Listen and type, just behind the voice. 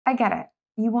I get it.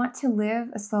 You want to live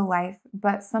a slow life,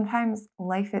 but sometimes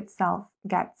life itself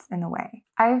gets in the way.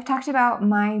 I've talked about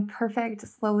my perfect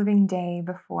slow living day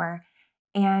before,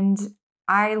 and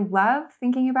I love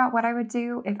thinking about what I would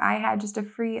do if I had just a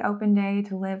free, open day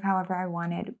to live however I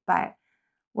wanted. But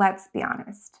let's be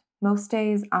honest, most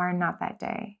days are not that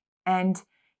day. And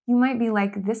you might be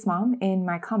like this mom in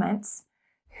my comments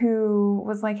who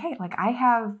was like, hey, like I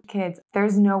have kids.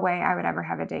 There's no way I would ever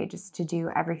have a day just to do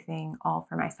everything all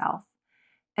for myself.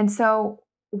 And so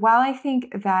while I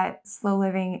think that slow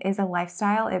living is a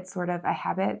lifestyle, it's sort of a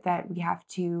habit that we have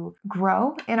to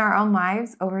grow in our own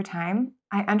lives over time.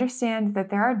 I understand that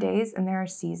there are days and there are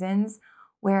seasons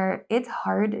where it's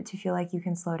hard to feel like you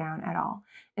can slow down at all.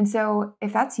 And so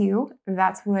if that's you,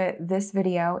 that's what this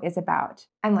video is about.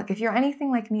 And look, if you're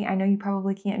anything like me, I know you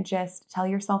probably can't just tell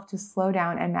yourself to slow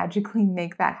down and magically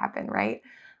make that happen, right?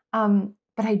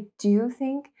 But I do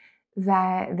think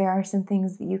that there are some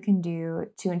things that you can do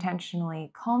to intentionally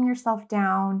calm yourself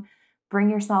down, bring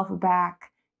yourself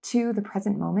back to the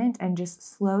present moment, and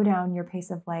just slow down your pace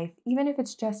of life, even if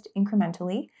it's just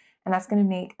incrementally. And that's going to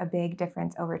make a big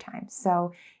difference over time.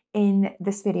 So, in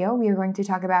this video, we are going to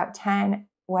talk about 10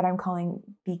 what I'm calling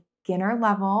beginner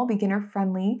level, beginner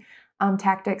friendly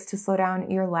tactics to slow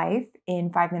down your life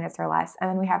in 5 minutes or less. And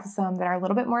then we have some that are a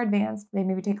little bit more advanced. They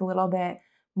maybe take a little bit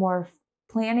more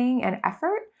planning and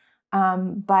effort,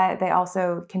 but they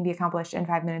also can be accomplished in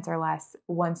 5 minutes or less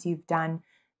once you've done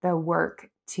the work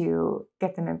to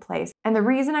get them in place. And the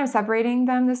reason I'm separating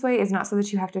them this way is not so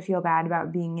that you have to feel bad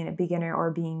about being a beginner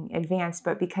or being advanced,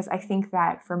 but because I think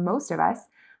that for most of us,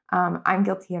 I'm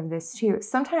guilty of this too.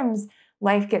 Sometimes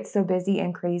life gets so busy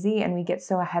and crazy and we get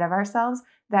so ahead of ourselves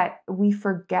that we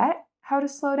forget how to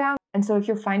slow down. And so if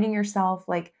you're finding yourself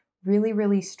like really,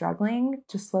 really struggling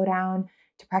to slow down,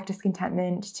 to practice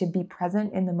contentment, to be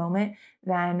present in the moment,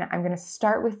 then I'm going to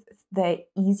start with the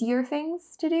easier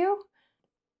things to do.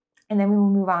 And then we will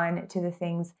move on to the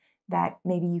things that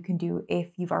maybe you can do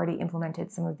if you've already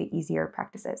implemented some of the easier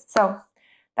practices. So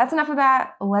that's enough of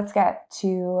that. Let's get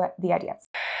to the ideas.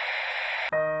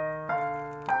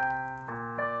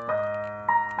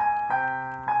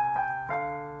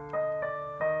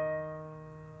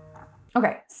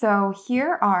 Okay, so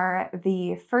here are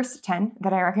the first 10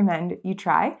 that I recommend you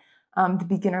try, the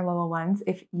beginner level ones,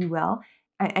 if you will.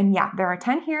 And yeah, there are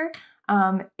 10 here.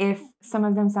 If some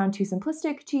of them sound too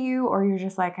simplistic to you, or you're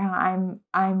just like, oh,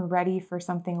 I'm ready for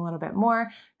something a little bit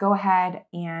more, go ahead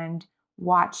and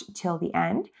watch till the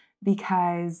end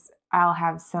because I'll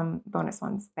have some bonus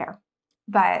ones there.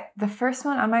 But the first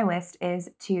one on my list is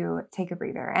to take a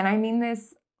breather. And I mean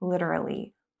this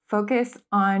literally. Focus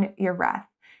on your breath.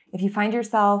 If you find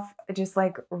yourself just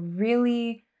like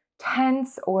really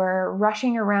tense or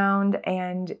rushing around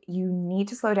and you need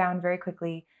to slow down very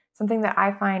quickly, something that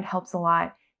I find helps a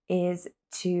lot is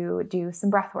to do some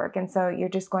breath work. And so you're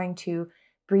just going to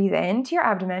breathe into your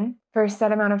abdomen for a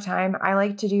set amount of time. I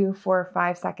like to do 4 or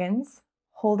 5 seconds,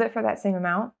 hold it for that same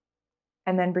amount,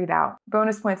 and then breathe out.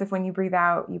 Bonus points if when you breathe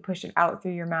out, you push it out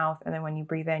through your mouth, and then when you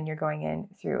breathe in, you're going in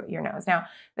through your nose. Now,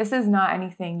 this is not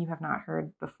anything you have not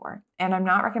heard before, and I'm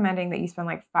not recommending that you spend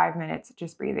like 5 minutes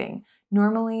just breathing.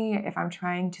 Normally, if I'm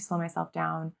trying to slow myself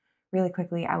down really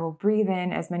quickly, I will breathe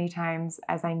in as many times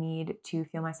as I need to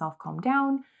feel myself calm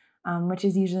down, which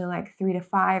is usually like 3 to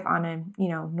 5 on a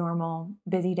normal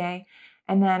busy day,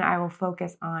 and then I will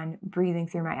focus on breathing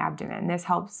through my abdomen. This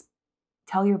helps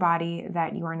tell your body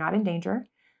that you are not in danger.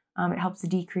 It helps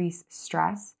decrease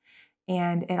stress.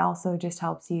 And it also just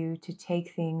helps you to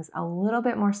take things a little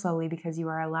bit more slowly because you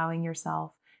are allowing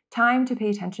yourself time to pay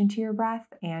attention to your breath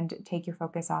and take your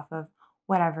focus off of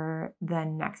whatever the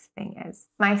next thing is.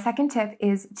 My second tip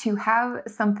is to have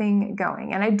something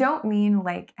going. And I don't mean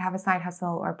like have a side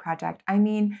hustle or project. I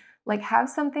mean like have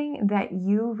something that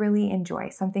you really enjoy,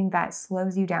 something that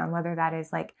slows you down, whether that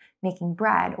is like making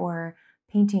bread or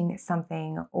painting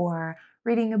something or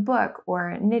reading a book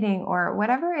or knitting or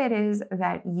whatever it is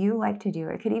that you like to do.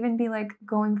 It could even be like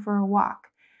going for a walk.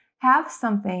 Have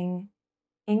something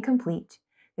incomplete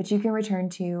that you can return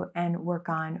to and work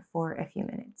on for a few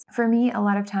minutes. For me, a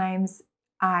lot of times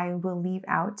I will leave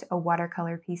out a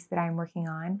watercolor piece that I'm working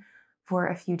on for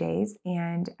a few days.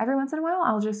 And every once in a while,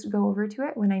 I'll just go over to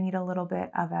it when I need a little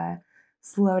bit of a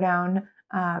slow down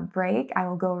break. I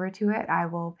will go over to it. I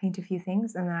will paint a few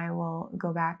things and then I will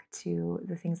go back to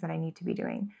the things that I need to be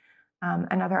doing.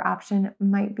 Another option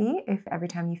might be if every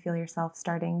time you feel yourself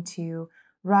starting to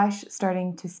rush,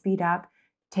 starting to speed up,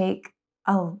 take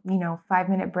a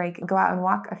 5-minute break, go out and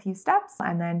walk a few steps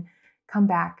and then come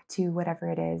back to whatever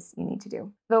it is you need to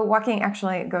do. The walking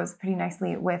actually goes pretty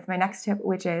nicely with my next tip,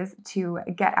 which is to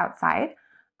get outside.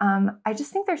 I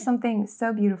just think there's something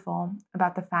so beautiful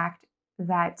about the fact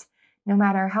that no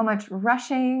matter how much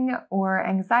rushing or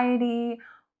anxiety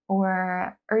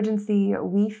or urgency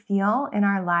we feel in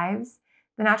our lives,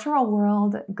 the natural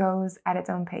world goes at its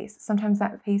own pace. Sometimes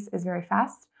that pace is very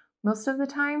fast. Most of the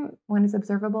time, when it's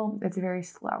observable, it's very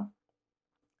slow.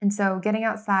 And so getting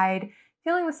outside,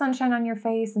 feeling the sunshine on your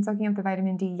face and soaking up the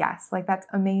vitamin D, yes, like that's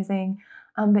amazing.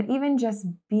 But even just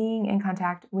being in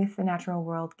contact with the natural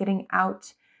world, getting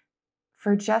out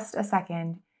for just a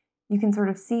second, you can sort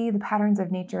of see the patterns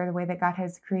of nature, the way that God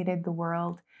has created the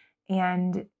world.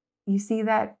 And you see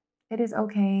that it is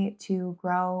okay to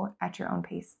grow at your own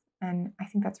pace. And I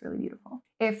think that's really beautiful.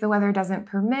 If the weather doesn't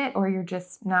permit or you're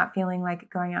just not feeling like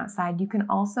going outside, you can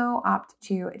also opt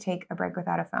to take a break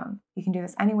without a phone. You can do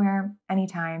this anywhere,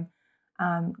 anytime.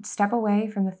 Step away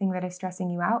from the thing that is stressing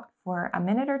you out for a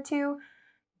minute or two.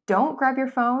 Don't grab your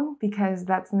phone, because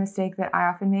that's the mistake that I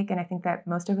often make, and I think that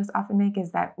most of us often make,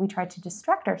 is that we try to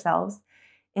distract ourselves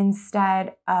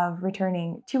instead of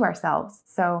returning to ourselves.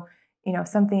 So,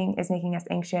 something is making us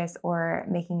anxious or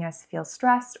making us feel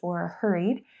stressed or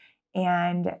hurried,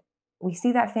 and we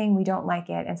see that thing, we don't like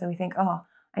it, and so we think, oh,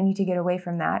 I need to get away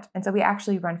from that. And so we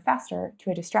actually run faster to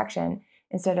a distraction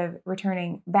instead of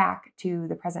returning back to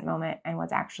the present moment and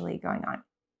what's actually going on.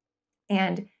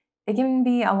 And it can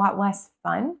be a lot less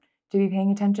fun to be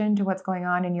paying attention to what's going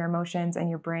on in your emotions and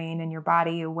your brain and your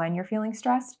body when you're feeling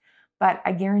stressed. But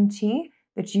I guarantee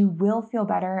that you will feel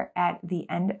better at the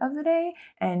end of the day,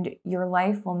 and your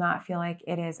life will not feel like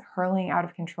it is hurling out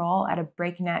of control at a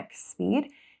breakneck speed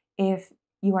if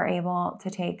you are able to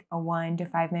take a 1 to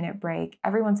 5 minute break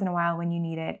every once in a while when you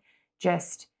need it.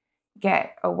 Just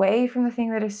get away from the thing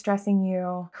that is stressing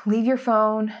you, leave your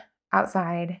phone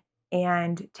outside,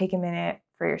 and take a minute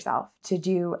for yourself to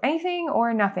do anything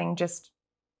or nothing, just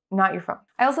not your phone.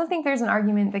 I also think there's an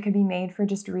argument that could be made for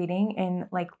just reading in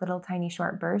like little tiny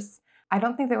short bursts. I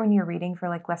don't think that when you're reading for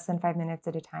like less than 5 minutes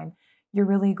at a time, you're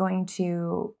really going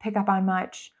to pick up on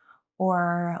much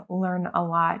or learn a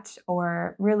lot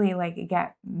or really like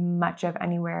get much of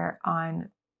anywhere on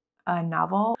a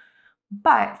novel.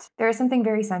 But there is something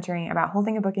very centering about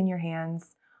holding a book in your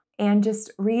hands and just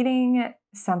reading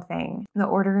something, the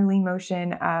orderly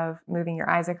motion of moving your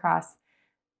eyes across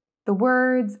the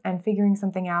words and figuring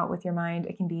something out with your mind.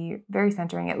 It can be very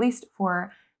centering, at least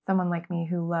for someone like me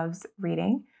who loves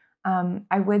reading.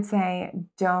 I would say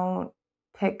don't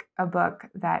pick a book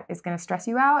that is going to stress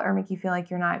you out or make you feel like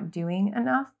you're not doing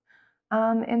enough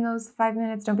in those 5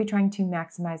 minutes. Don't be trying to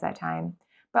maximize that time.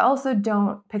 But also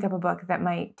don't pick up a book that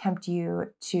might tempt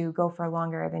you to go for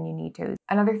longer than you need to.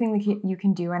 Another thing that you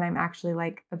can do, and I'm actually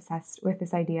like obsessed with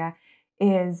this idea,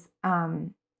 is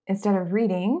instead of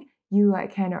reading, you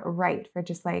can write for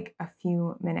just like a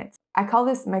few minutes. I call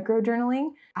this micro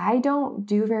journaling. I don't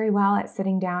do very well at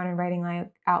sitting down and writing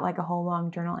out like a whole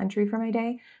long journal entry for my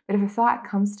day, but if a thought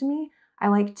comes to me, I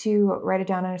like to write it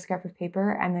down on a scrap of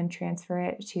paper and then transfer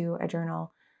it to a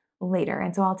journal later.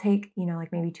 And so I'll take,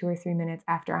 like maybe 2 or 3 minutes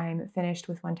after I'm finished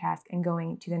with one task and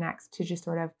going to the next to just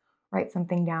sort of write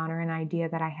something down or an idea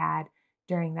that I had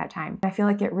during that time. I feel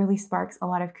like it really sparks a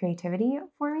lot of creativity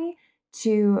for me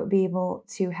to be able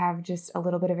to have just a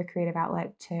little bit of a creative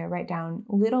outlet to write down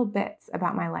little bits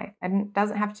about my life. And it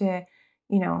doesn't have to,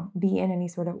 be in any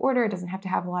sort of order. It doesn't have to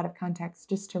have a lot of context,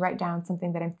 just to write down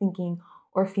something that I'm thinking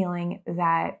or feeling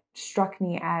that struck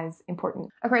me as important.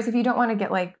 Of course, if you don't want to get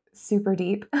like super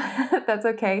deep, that's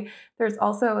okay. There's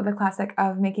also the classic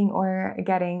of making or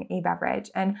getting a beverage.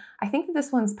 And I think that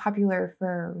this one's popular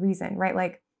for a reason, right?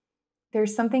 Like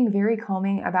there's something very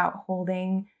calming about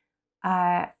holding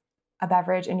a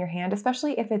beverage in your hand,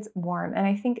 especially if it's warm. And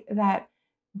I think that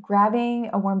grabbing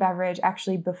a warm beverage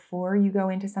actually before you go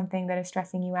into something that is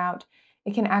stressing you out,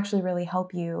 it can actually really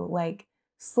help you like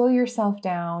slow yourself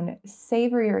down,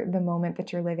 savor the moment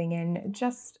that you're living in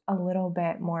just a little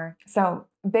bit more. So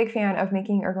big fan of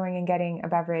making or going and getting a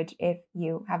beverage if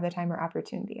you have the time or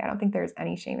opportunity. I don't think there's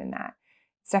any shame in that.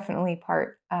 It's definitely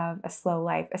part of a slow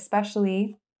life,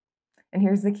 especially, and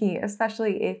here's the key,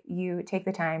 especially if you take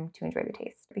the time to enjoy the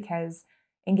taste, because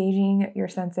engaging your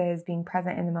senses, being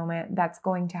present in the moment, that's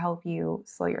going to help you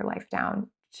slow your life down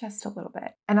just a little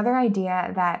bit. Another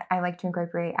idea that I like to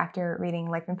incorporate after reading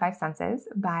Life in 5 Senses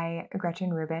by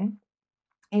Gretchen Rubin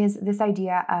is this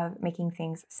idea of making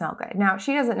things smell good. Now,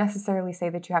 she doesn't necessarily say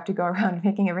that you have to go around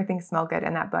making everything smell good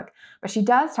in that book, but she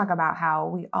does talk about how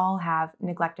we all have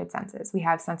neglected senses. We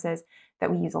have senses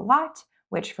that we use a lot,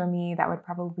 which for me, that would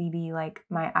probably be like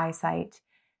my eyesight.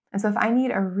 And so if I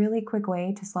need a really quick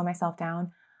way to slow myself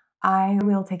down, I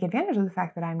will take advantage of the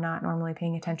fact that I'm not normally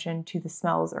paying attention to the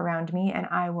smells around me, and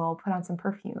I will put on some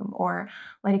perfume or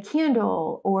light a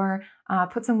candle or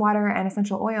put some water and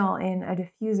essential oil in a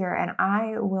diffuser, and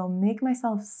I will make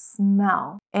myself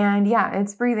smell. And yeah,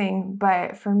 it's breathing,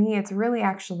 but for me, it's really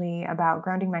actually about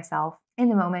grounding myself in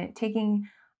the moment, taking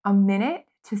a minute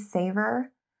to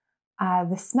savor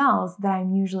the smells that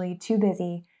I'm usually too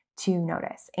busy to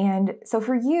notice. And so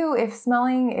for you, if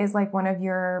smelling is like one of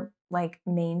your like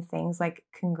main things, like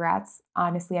congrats.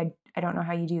 Honestly, I don't know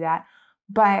how you do that,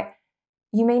 but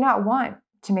you may not want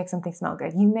to make something smell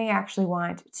good. You may actually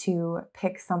want to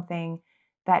pick something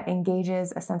that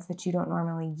engages a sense that you don't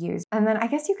normally use. And then I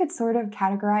guess you could sort of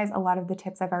categorize a lot of the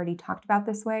tips I've already talked about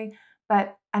this way,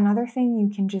 but another thing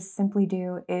you can just simply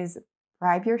do is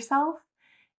bribe yourself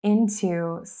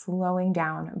into slowing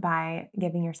down by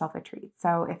giving yourself a treat.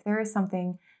 So if there is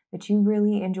something that you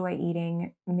really enjoy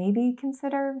eating, maybe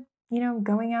consider,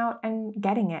 going out and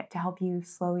getting it to help you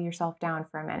slow yourself down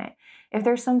for a minute. If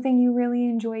there's something you really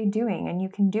enjoy doing and you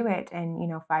can do it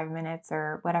in, 5 minutes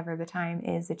or whatever the time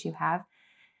is that you have,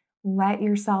 let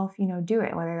yourself, do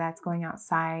it, whether that's going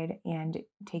outside and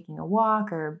taking a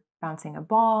walk or bouncing a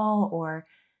ball or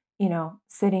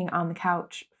sitting on the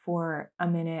couch for a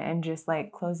minute and just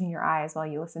like closing your eyes while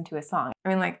you listen to a song. I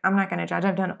mean, like, I'm not going to judge.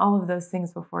 I've done all of those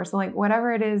things before. So, like,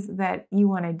 whatever it is that you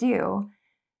want to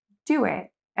do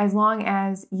it as long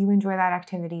as you enjoy that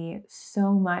activity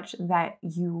so much that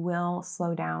you will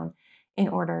slow down in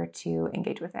order to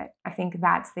engage with it. I think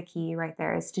that's the key right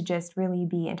there, is to just really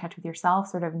be in touch with yourself,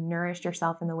 sort of nourish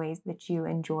yourself in the ways that you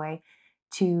enjoy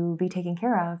to be taken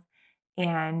care of.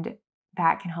 And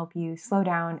that can help you slow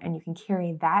down, and you can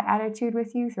carry that attitude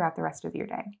with you throughout the rest of your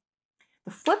day.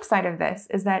 The flip side of this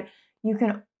is that you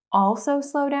can also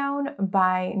slow down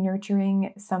by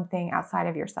nurturing something outside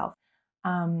of yourself.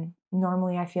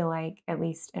 Normally, I feel like, at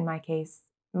least in my case,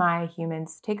 my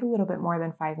humans take a little bit more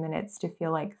than 5 minutes to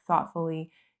feel like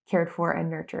thoughtfully cared for and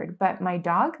nurtured. But my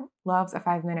dog loves a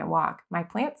 5-minute walk. My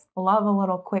plants love a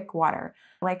little quick water.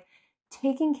 Like,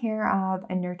 taking care of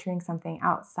and nurturing something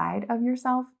outside of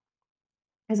yourself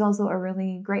is also a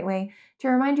really great way to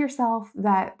remind yourself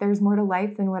that there's more to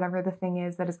life than whatever the thing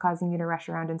is that is causing you to rush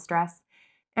around and stress.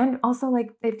 And also,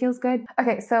 like, it feels good.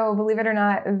 Okay, so believe it or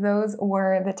not, those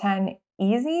were the 10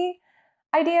 easy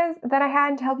ideas that I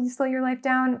had to help you slow your life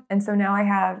down. And so now I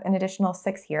have an additional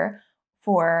 6 here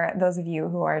for those of you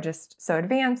who are just so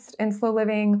advanced in slow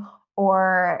living,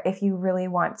 or if you really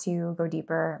want to go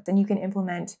deeper, then you can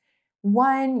implement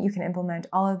one, you can implement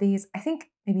all of these. I think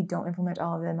maybe don't implement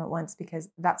all of them at once because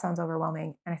that sounds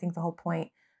overwhelming. And I think the whole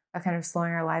point of kind of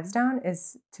slowing our lives down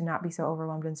is to not be so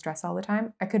overwhelmed and stressed all the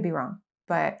time. I could be wrong,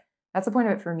 but that's the point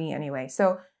of it for me anyway.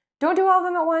 So don't do all of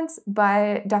them at once,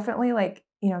 but definitely, like,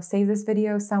 save this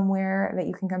video somewhere that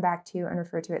you can come back to and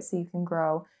refer to it so you can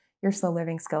grow your slow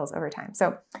living skills over time.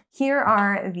 So here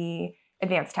are the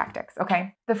advanced tactics,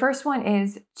 okay? The first one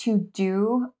is to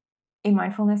do a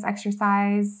mindfulness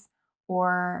exercise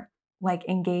or like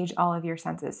engage all of your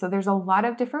senses. So there's a lot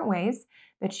of different ways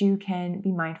that you can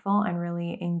be mindful and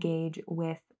really engage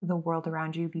with the world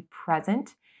around you, be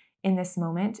present in this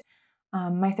moment.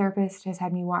 My therapist has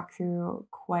had me walk through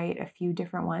quite a few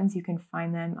different ones. You can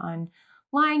find them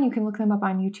online, you can look them up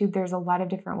on YouTube. There's a lot of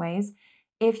different ways.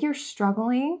 If you're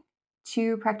struggling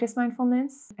to practice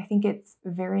mindfulness, I think it's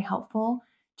very helpful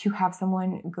to have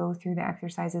someone go through the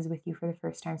exercises with you for the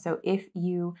first time. So if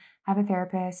you have a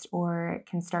therapist or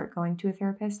can start going to a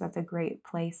therapist, that's a great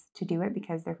place to do it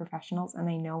because they're professionals and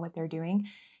they know what they're doing.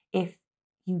 If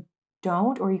you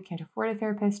don't, or you can't afford a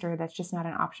therapist, or that's just not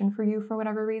an option for you for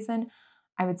whatever reason,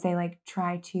 I would say, like,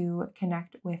 try to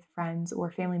connect with friends or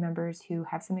family members who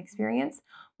have some experience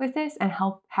with this and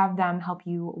have them help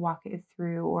you walk it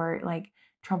through or like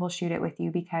troubleshoot it with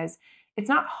you, because it's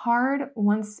not hard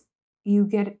once you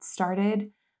get it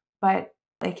started, but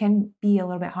it can be a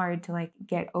little bit hard to like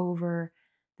get over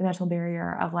the mental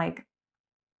barrier of like,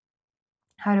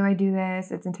 how do I do this?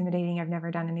 It's intimidating. I've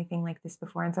never done anything like this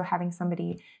before. And so having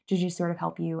somebody to just sort of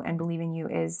help you and believe in you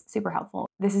is super helpful.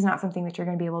 This is not something that you're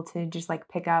going to be able to just like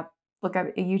look up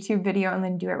a YouTube video and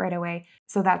then do it right away.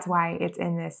 So that's why it's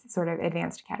in this sort of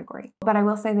advanced category. But I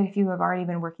will say that if you have already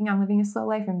been working on living a slow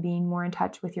life and being more in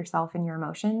touch with yourself and your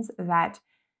emotions, that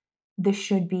this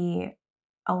should be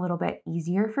a little bit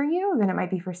easier for you than it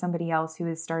might be for somebody else who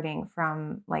is starting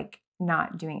from like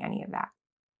not doing any of that.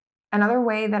 Another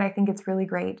way that I think it's really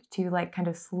great to like kind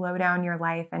of slow down your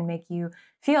life and make you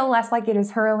feel less like it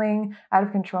is hurling out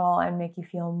of control and make you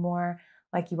feel more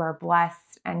like you are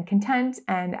blessed and content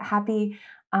and happy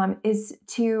is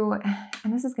to,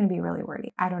 and this is going to be really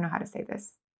wordy, I don't know how to say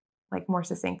this like more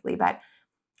succinctly, but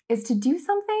is to do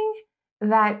something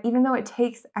that, even though it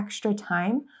takes extra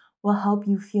time, will help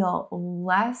you feel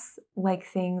less like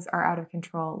things are out of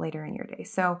control later in your day.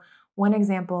 So, one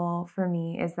example for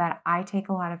me is that I take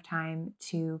a lot of time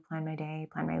to plan my day,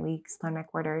 plan my weeks, plan my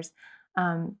quarters.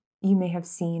 You may have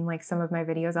seen like some of my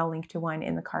videos, I'll link to one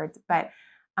in the cards, but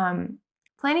um,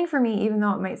 planning for me, even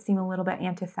though it might seem a little bit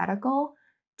antithetical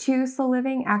to slow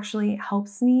living, actually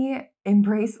helps me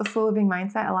embrace a slow living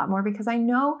mindset a lot more because I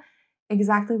know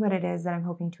exactly what it is that I'm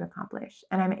hoping to accomplish.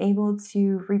 And I'm able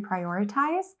to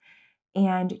reprioritize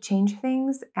and change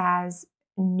things as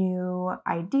new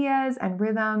ideas and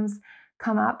rhythms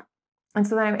come up. And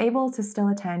so that I'm able to still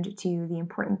attend to the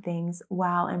important things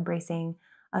while embracing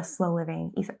a slow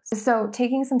living ethos. So,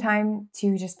 taking some time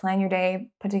to just plan your day,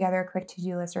 put together a quick to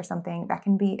do list or something, that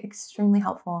can be extremely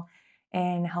helpful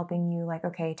in helping you, like,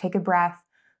 okay, take a breath,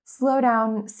 slow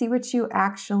down, see what you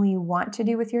actually want to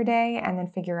do with your day, and then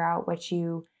figure out what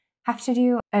you have to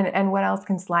do and what else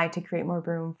can slide to create more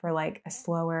room for like a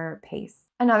slower pace.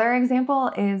 Another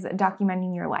example is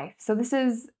documenting your life. So, this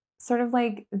is sort of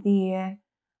like the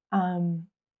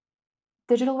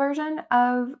digital version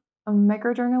of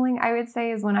microjournaling, I would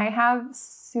say, is when I have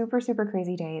super, super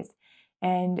crazy days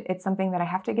and it's something that I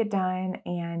have to get done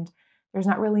and there's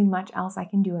not really much else I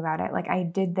can do about it. Like I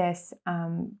did this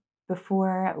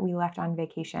before we left on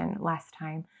vacation last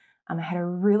time. I had a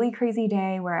really crazy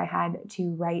day where I had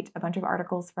to write a bunch of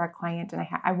articles for a client and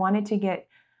I wanted to get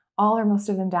all or most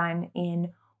of them done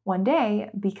in one day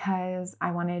because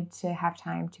I wanted to have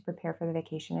time to prepare for the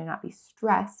vacation and not be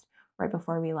stressed right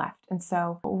before we left. And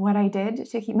so what I did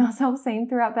to keep myself sane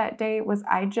throughout that day was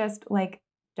I just like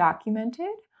documented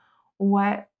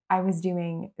what I was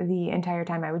doing the entire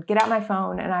time. I would get out my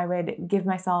phone and I would give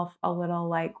myself a little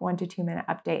like 1 to 2 minute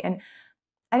update. And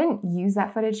I didn't use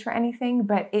that footage for anything,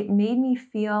 but it made me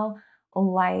feel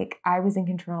like I was in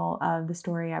control of the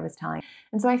story I was telling.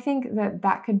 And so I think that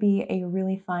that could be a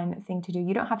really fun thing to do.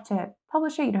 You don't have to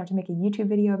publish it. You don't have to make a YouTube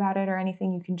video about it or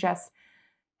anything. You can just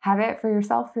have it for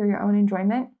yourself for your own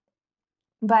enjoyment.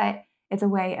 But it's a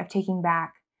way of taking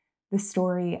back the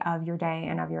story of your day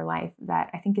and of your life that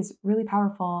I think is really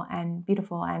powerful and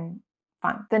beautiful and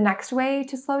fun. The next way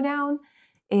to slow down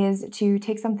is to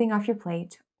take something off your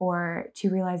plate or to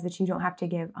realize that you don't have to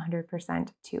give 100%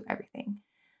 to everything.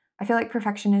 I feel like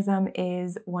perfectionism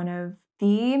is one of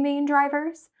the main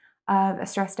drivers of a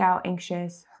stressed out,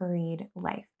 anxious, hurried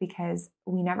life because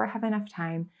we never have enough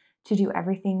time to do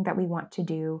everything that we want to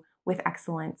do with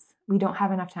excellence. We don't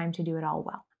have enough time to do it all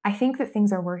well. I think that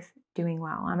things are worth doing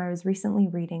well. I was recently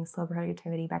reading Slow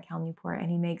Productivity by Cal Newport,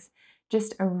 and he makes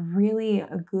just a really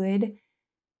good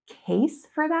case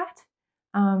for that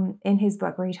in his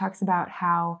book, where he talks about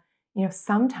how,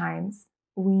 sometimes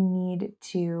we need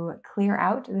to clear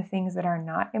out the things that are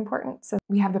not important. So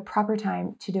we have the proper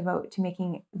time to devote to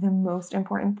making the most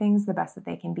important things the best that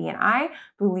they can be. And I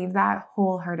believe that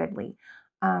wholeheartedly.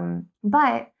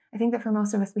 But I think that for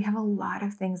most of us, we have a lot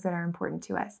of things that are important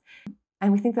to us.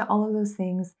 And we think that all of those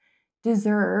things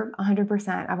deserve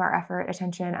 100% of our effort,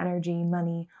 attention, energy,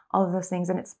 money, all of those things.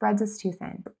 And it spreads us too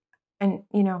thin. And,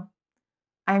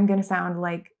 I'm going to sound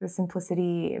like the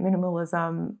simplicity,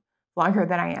 minimalism vlogger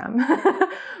that I am.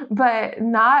 But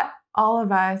not all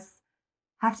of us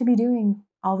have to be doing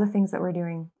all the things that we're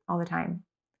doing all the time.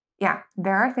 Yeah,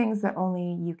 there are things that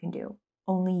only you can do.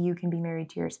 Only you can be married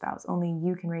to your spouse. Only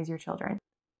you can raise your children.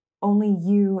 Only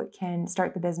you can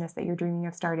start the business that you're dreaming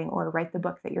of starting or write the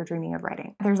book that you're dreaming of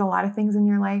writing. There's a lot of things in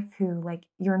your life who, like,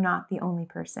 you're not the only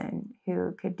person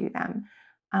who could do them.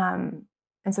 And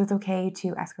so it's okay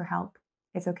to ask for help.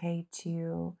 It's okay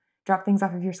to drop things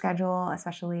off of your schedule,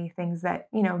 especially things that,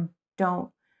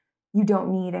 you don't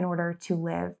need in order to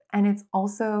live. And it's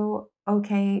also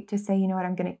okay to say, you know what,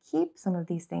 I'm going to keep some of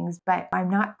these things, but I'm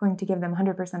not going to give them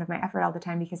 100% of my effort all the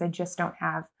time because I just don't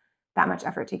have that much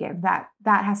effort to give. That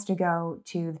has to go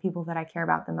to the people that I care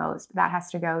about the most. That has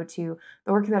to go to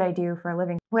the work that I do for a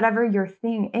living. Whatever your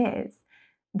thing is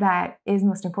that is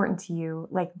most important to you,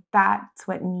 like that's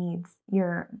what needs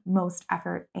your most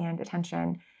effort and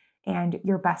attention and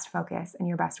your best focus and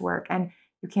your best work. And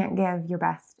you can't give your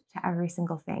best to every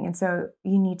single thing. And so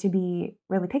you need to be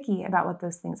really picky about what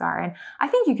those things are. And I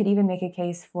think you could even make a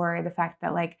case for the fact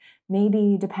that, like,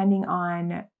 maybe depending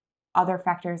on other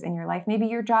factors in your life, maybe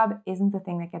your job isn't the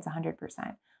thing that gets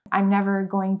 100%. I'm never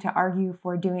going to argue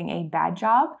for doing a bad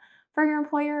job for your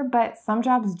employer, but some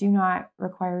jobs do not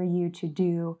require you to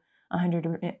do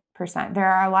 100%.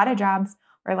 There are a lot of jobs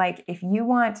where, like, if you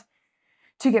want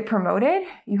to get promoted,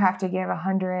 you have to give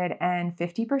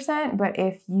 150%. But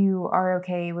if you are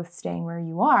okay with staying where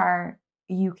you are,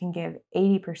 you can give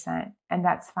 80% and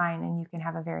that's fine and you can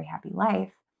have a very happy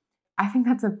life, I think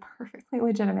that's a perfectly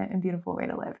legitimate and beautiful way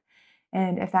to live.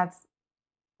 And if that's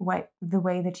the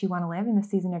way that you want to live in the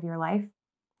season of your life,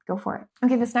 go for it.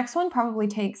 Okay, this next one probably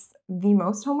takes the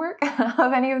most homework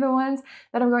of any of the ones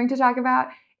that I'm going to talk about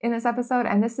in this episode.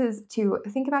 And this is to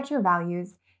think about your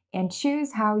values and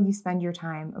choose how you spend your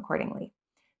time accordingly.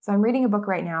 So I'm reading a book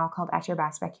right now called At Your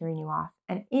Best by Carey Nieuwhof.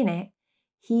 And in it,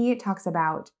 he talks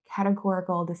about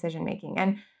categorical decision making.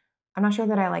 And I'm not sure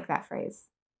that I like that phrase.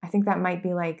 I think that might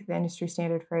be like the industry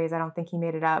standard phrase. I don't think he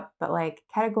made it up, but like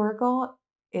categorical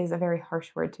is a very harsh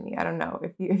word to me. I don't know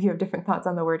if you have different thoughts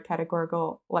on the word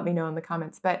categorical, let me know in the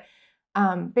comments. But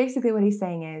basically what he's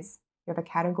saying is you have a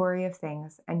category of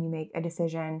things and you make a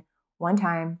decision one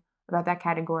time about that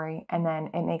category, and then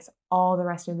it makes all the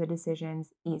rest of the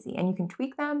decisions easy. And you can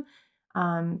tweak them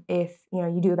if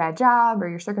you do a bad job or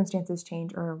your circumstances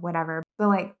change or whatever. But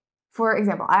like, for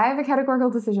example, I have a categorical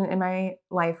decision in my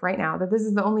life right now that this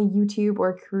is the only YouTube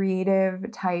or creative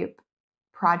type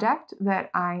project that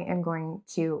I am going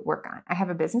to work on. I have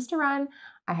a business to run.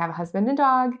 I have a husband and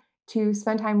dog to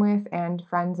spend time with, and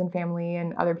friends and family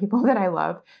and other people that I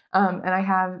love. And I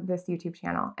have this YouTube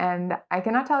channel. And I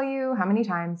cannot tell you how many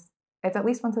times, it's at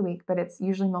least once a week, but it's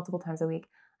usually multiple times a week,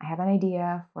 I have an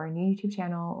idea for a new YouTube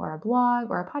channel or a blog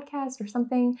or a podcast or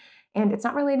something, and it's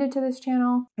not related to this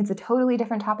channel. It's a totally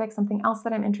different topic, something else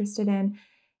that I'm interested in.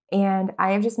 And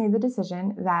I have just made the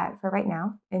decision that for right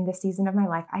now, in this season of my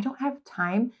life, I don't have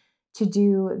time to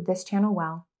do this channel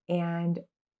well and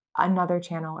another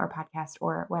channel or podcast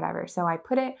or whatever. So I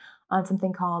put it on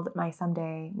something called my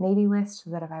someday maybe list, so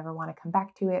that if I ever want to come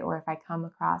back to it, or if I come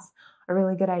across a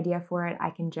really good idea for it, I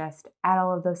can just add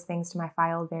all of those things to my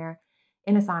file there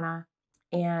in Asana.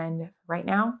 And right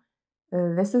now,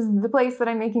 this is the place that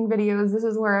I'm making videos. This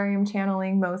is where I am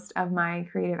channeling most of my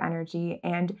creative energy.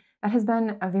 And that has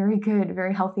been a very good,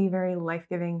 very healthy, very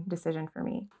life-giving decision for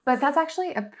me. But that's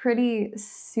actually a pretty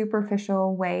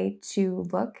superficial way to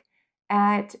look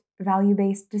at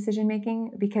value-based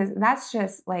decision-making, because that's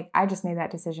just like, I just made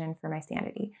that decision for my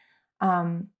sanity.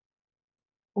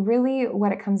 Really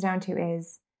what it comes down to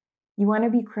is you want to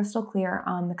be crystal clear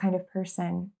on the kind of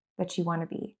person that you want to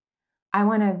be. I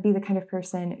want to be the kind of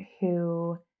person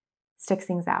who sticks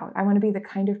things out. I want to be the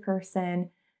kind of person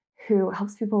who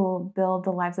helps people build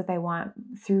the lives that they want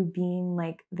through being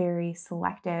like very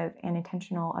selective and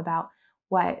intentional about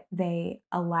what they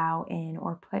allow in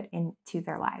or put into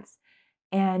their lives.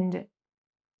 And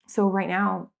so right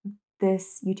now,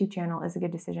 this YouTube channel is a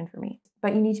good decision for me.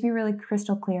 But you need to be really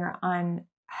crystal clear on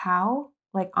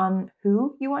on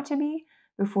who you want to be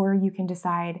before you can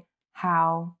decide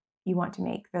how you want to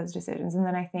make those decisions. And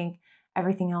then I think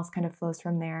everything else kind of flows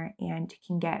from there and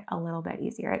can get a little bit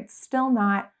easier. It's still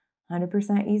not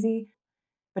 100% easy,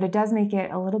 but it does make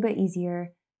it a little bit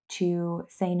easier to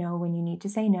say no when you need to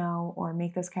say no, or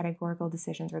make those categorical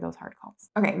decisions or those hard calls.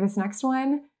 Okay, this next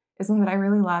one is one that I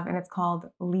really love, and it's called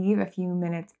leave a few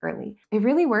minutes early. It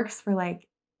really works for like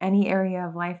any area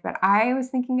of life, but I was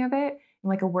thinking of it in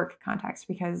like a work context,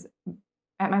 because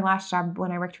at my last job,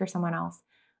 when I worked for someone else,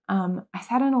 I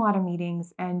sat in a lot of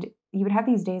meetings, and you would have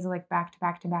these days of like back to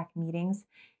back to back meetings,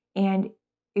 and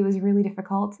it was really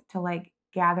difficult to like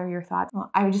gather your thoughts. Well,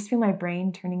 I would just feel my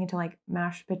brain turning into like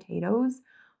mashed potatoes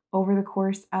over the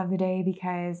course of the day,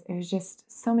 because it was just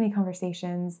so many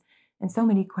conversations and so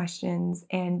many questions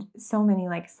and so many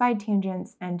like side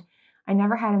tangents, and I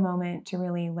never had a moment to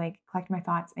really like collect my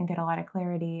thoughts and get a lot of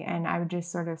clarity, and I would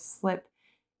just sort of slip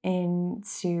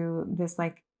into this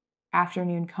like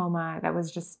afternoon coma that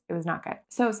was just, it was not good.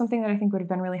 So something that I think would have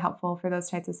been really helpful for those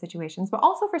types of situations, but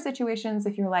also for situations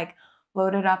if you're like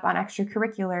loaded up on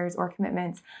extracurriculars or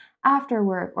commitments after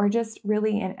work, or just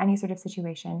really in any sort of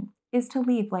situation, is to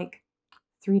leave like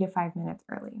 3 to 5 minutes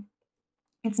early.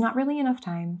 It's not really enough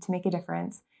time to make a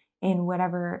difference in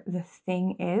whatever the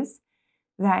thing is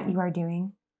that you are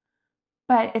doing,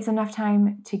 but it's enough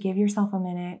time to give yourself a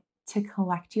minute to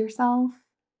collect yourself,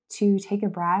 to take a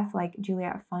breath, like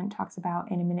Juliet Funt talks about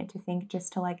in A Minute to Think,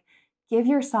 just to like give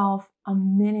yourself a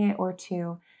minute or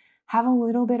two, have a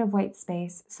little bit of white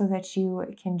space so that you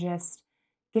can just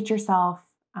get yourself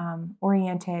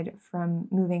oriented from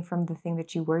moving from the thing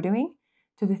that you were doing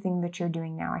to the thing that you're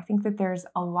doing now. I think that there's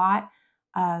a lot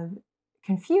of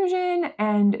confusion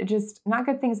and just not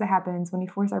good things that happens when you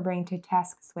force our brain to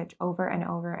task switch over and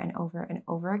over and over and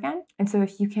over again. And so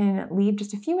if you can leave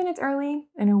just a few minutes early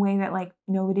in a way that like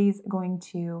nobody's going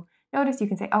to notice, you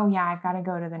can say, oh yeah, I've got to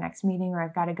go to the next meeting, or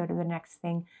I've got to go to the next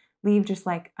thing. Leave just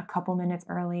like a couple minutes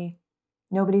early.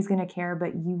 Nobody's going to care,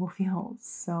 but you will feel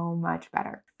so much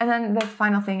better. And then the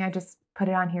final thing, I just put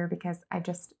it on here because I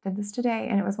just did this today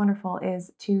and it was wonderful,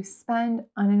 is to spend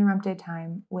uninterrupted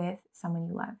time with someone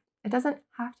you love. It doesn't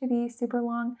have to be super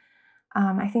long.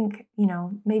 I think,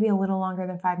 maybe a little longer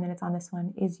than 5 minutes on this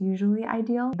one is usually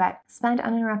ideal, but spend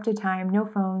uninterrupted time, no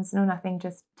phones, no nothing,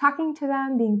 just talking to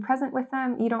them, being present with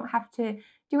them. You don't have to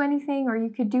do anything, or you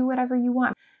could do whatever you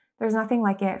want. There's nothing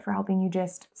like it for helping you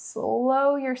just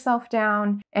slow yourself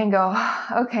down and go,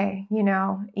 okay,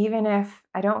 even if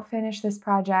I don't finish this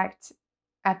project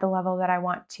at the level that I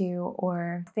want to,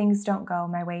 or things don't go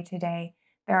my way today,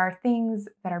 there are things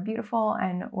that are beautiful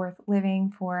and worth living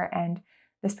for, and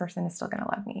this person is still going to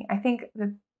love me. I think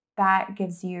that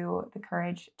gives you the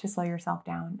courage to slow yourself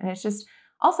down. And it's just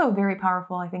also very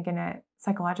powerful, I think, in a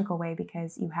psychological way,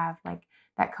 because you have like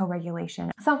that co-regulation.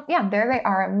 So yeah, there they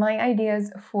are, my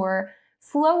ideas for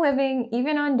slow living,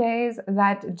 even on days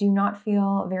that do not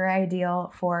feel very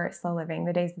ideal for slow living,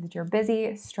 the days that you're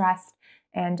busy, stressed,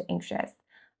 and anxious.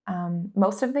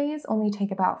 Most of these only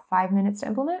take about 5 minutes to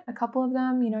implement. A couple of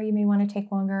them, you may want to take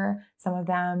longer. Some of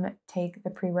them take the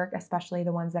pre-work, especially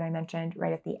the ones that I mentioned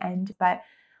right at the end. But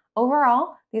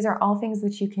overall, these are all things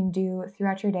that you can do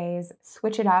throughout your days.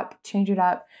 Switch it up, change it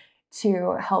up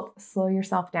to help slow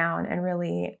yourself down and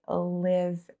really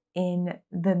live in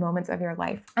the moments of your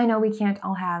life. I know we can't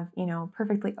all have,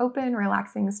 perfectly open,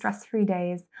 relaxing, stress-free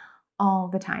days all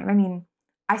the time. I mean,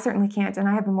 I certainly can't, and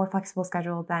I have a more flexible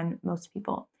schedule than most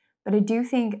people. But I do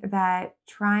think that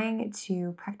trying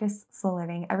to practice slow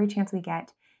living every chance we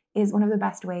get is one of the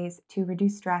best ways to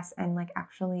reduce stress and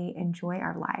actually enjoy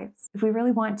our lives. If we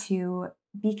really want to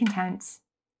be content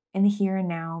in the here and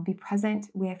now, be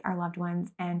present with our loved ones,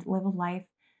 and live a life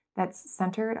that's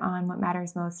centered on what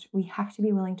matters most, we have to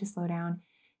be willing to slow down,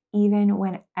 even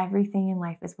when everything in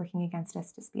life is working against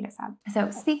us to speed us up.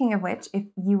 So speaking of which, if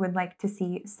you would like to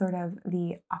see sort of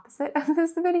the opposite of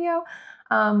this video,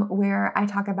 where I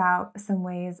talk about some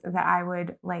ways that I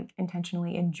would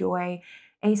intentionally enjoy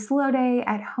a slow day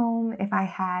at home, if I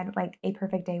had a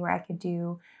perfect day where I could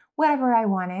do whatever I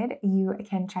wanted, you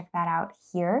can check that out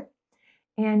here.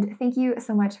 And thank you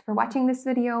so much for watching this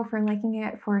video, for liking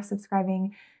it, for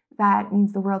subscribing. That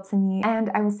means the world to me.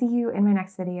 And I will see you in my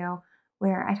next video,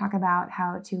 where I talk about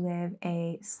how to live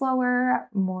a slower,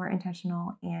 more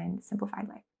intentional, and simplified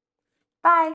life. Bye!